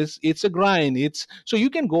fundamental. It's a grind. It's so you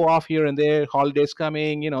can go off here and there, holidays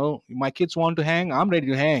coming, my kids want to hang, I'm ready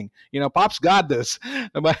to hang. Pop's got this.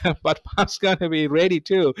 but Pop's gonna be ready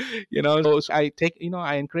too. So I take,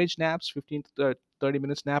 I encourage naps, 15 to 30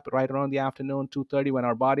 minutes nap right around the afternoon, 2:30, when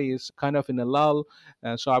our body is kind of in a lull.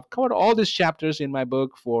 So I've covered all these chapters in my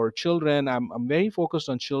book for children. I'm very focused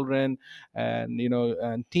on children and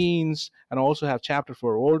and teens, and I also have chapter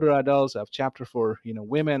for older adults. I have chapter for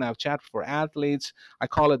women. I have chapter for athletes. I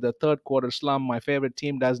call it the third quarter slump. My favorite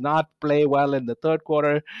team does not play well in the third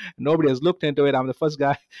quarter. Nobody has looked into it. I'm the first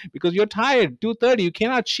guy because you're tired. 2:30, you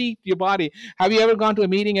cannot cheat your body. Have you ever gone to a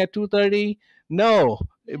meeting at 2:30? No,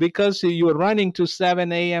 because you're running to 7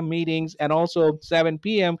 a.m. meetings, and also 7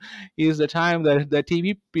 p.m. is the time that the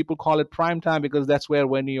TV people call it prime time, because that's where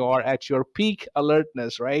when you are at your peak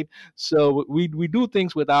alertness, right? So we do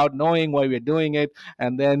things without knowing why we're doing it,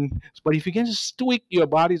 and then but if you can just tweak your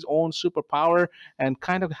body's own superpower and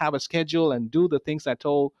kind of have a schedule and do the things I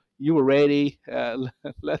told you were ready,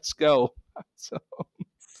 let's go. So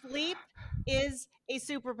Sleep is a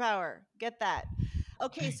superpower. Get that.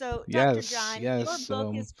 Okay, so Dr. yes, John, yes. your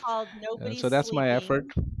book is called So Nobody's that's my effort.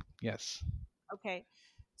 Sleeping. Yes, Okay.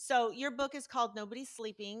 So your book is called Nobody's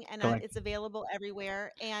Sleeping, and correct. it's available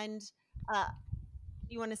everywhere. And uh,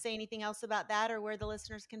 you want to say anything else about that, or where the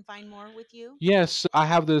listeners can find more with you? Yes, I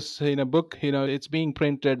have this book. It's being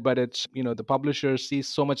printed, but it's the publisher sees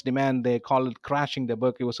so much demand, they call it crashing the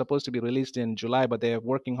book. It was supposed to be released in July, but they're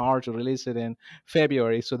working hard to release it in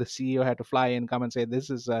February. So the CEO had to fly in, come and say, this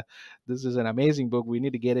is an amazing book. We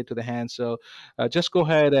need to get it to the hands. So just go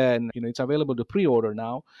ahead, and it's available to pre-order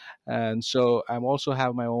now. And so I also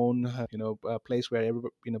have my own place where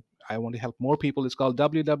I want to help more people. It's called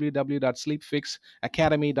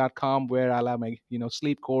www.sleepfixacademy.com, where I'll have my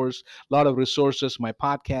sleep course, a lot of resources, my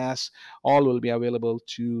podcasts, all will be available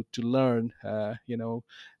to learn.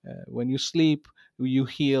 When you sleep, you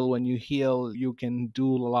heal. When you heal, you can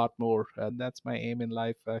do a lot more. That's my aim in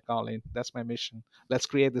life, Colin. That's my mission. Let's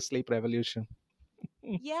create the sleep revolution.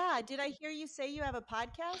 Yeah,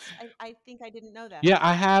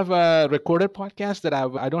 I have a recorded podcast that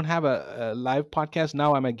I don't have a live podcast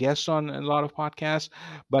now. I'm a guest on a lot of podcasts,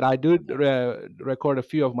 but I do record a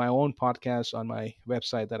few of my own podcasts on my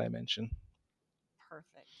website that I mentioned.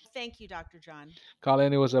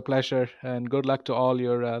 Colin, it was a pleasure, and good luck to all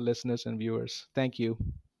your listeners and viewers. Thank you.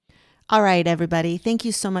 All right, everybody. Thank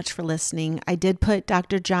you so much for listening. I did put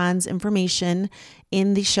Dr. John's information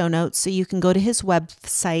in the show notes, so you can go to his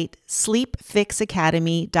website,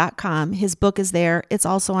 sleepfixacademy.com. His book is there. It's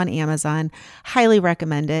also on Amazon. Highly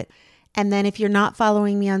recommend it. And then if you're not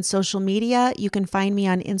following me on social media, you can find me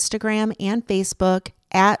on Instagram and Facebook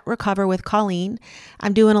at Recover with Colleen.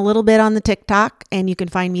 I'm doing a little bit on the TikTok, and you can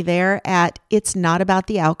find me there at It's Not About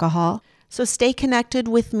the Alcohol. So stay connected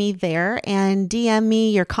with me there and DM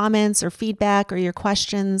me your comments or feedback or your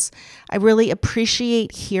questions. I really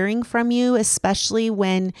appreciate hearing from you, especially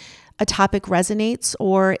when a topic resonates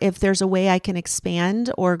or if there's a way I can expand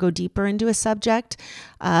or go deeper into a subject.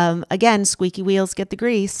 Again, squeaky wheels get the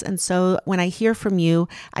grease. And so when I hear from you,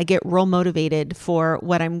 I get real motivated for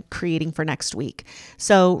what I'm creating for next week.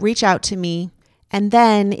 So reach out to me. And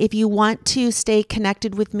then if you want to stay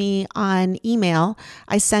connected with me on email,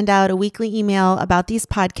 I send out a weekly email about these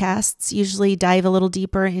podcasts, usually dive a little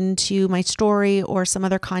deeper into my story or some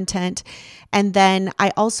other content. And then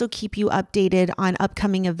I also keep you updated on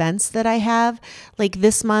upcoming events that I have. Like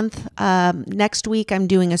this month, next week, I'm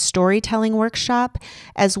doing a storytelling workshop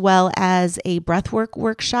as well as a breathwork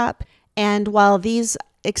workshop. And while these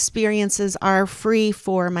experiences are free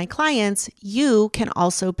for my clients, you can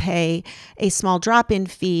also pay a small drop-in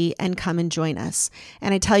fee and come and join us.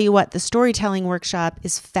 And I tell you what, the storytelling workshop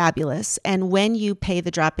is fabulous. And when you pay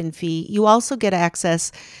the drop-in fee, you also get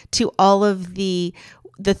access to all of the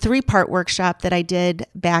 3-part workshop that I did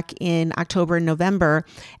back in October and November.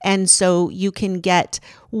 And so you can get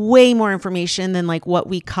way more information than like what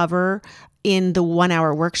we cover in the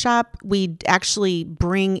 1-hour workshop. We actually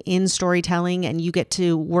bring in storytelling and you get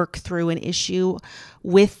to work through an issue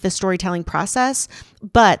with the storytelling process.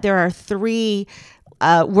 But there are 3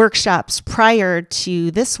 workshops prior to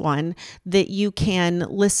this one that you can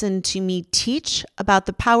listen to me teach about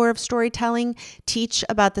the power of storytelling, teach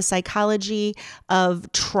about the psychology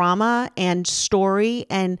of trauma and story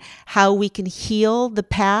and how we can heal the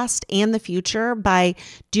past and the future by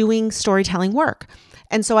doing storytelling work.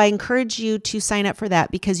 And so I encourage you to sign up for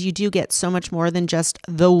that because you do get so much more than just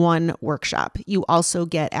the one workshop. You also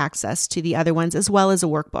get access to the other ones as well as a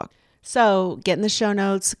workbook. So get in the show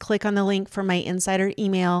notes, click on the link for my insider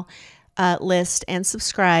email list and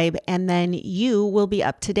subscribe, and then you will be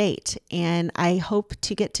up to date. And I hope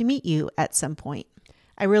to get to meet you at some point.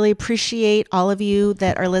 I really appreciate all of you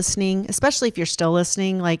that are listening, especially if you're still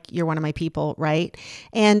listening, like you're one of my people, right?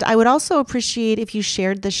 And I would also appreciate if you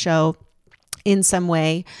shared the show in some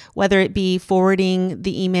way, whether it be forwarding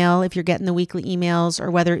the email if you're getting the weekly emails,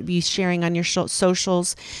 or whether it be sharing on your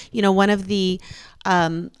socials. You know, one of the,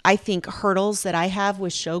 I think, hurdles that I have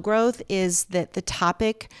with show growth is that the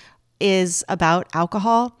topic is about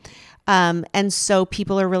alcohol. And so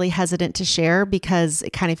people are really hesitant to share because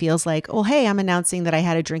it kind of feels like, oh, hey, I'm announcing that I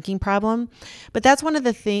had a drinking problem. But that's one of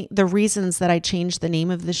the reasons that I changed the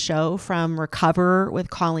name of the show from Recover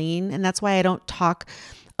with Colleen. And that's why I don't talk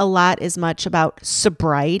a lot as much about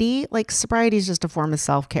sobriety. Like sobriety is just a form of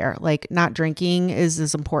self-care. Like not drinking is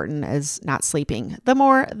as important as not sleeping. The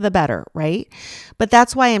more, the better, right? But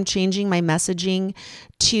that's why I'm changing my messaging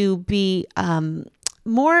to be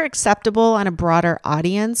more acceptable on a broader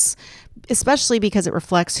audience, especially because it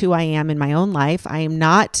reflects who I am in my own life. I am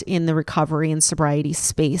not in the recovery and sobriety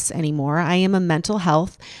space anymore. I am a mental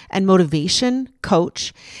health and motivation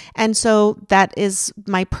coach. And so that is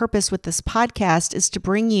my purpose with this podcast, is to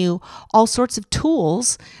bring you all sorts of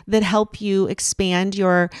tools that help you expand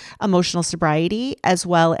your emotional sobriety as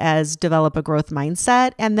well as develop a growth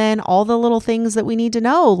mindset. And then all the little things that we need to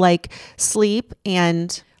know, like sleep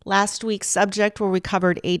and last week's subject where we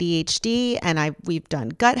covered ADHD, and we've done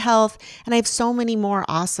gut health, and I have so many more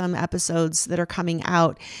awesome episodes that are coming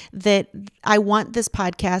out that I want this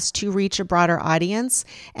podcast to reach a broader audience.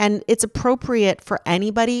 And it's appropriate for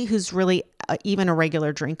anybody who's really even a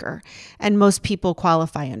regular drinker. And most people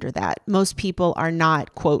qualify under that. Most people are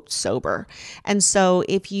not, quote, sober. And so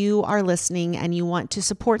if you are listening and you want to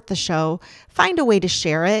support the show, find a way to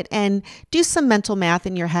share it and do some mental math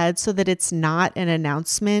in your head so that it's not an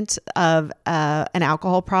announcement of an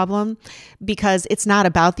alcohol problem, because it's not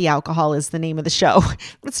about the alcohol is the name of the show.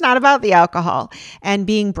 It's not about the alcohol. And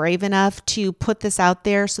being brave enough to put this out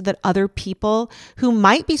there so that other people who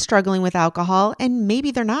might be struggling with alcohol, and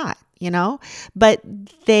maybe they're not, but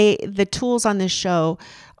the tools on this show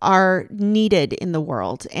are needed in the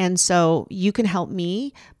world. And so you can help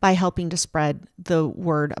me by helping to spread the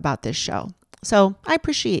word about this show. So I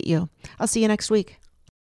appreciate you. I'll see you next week.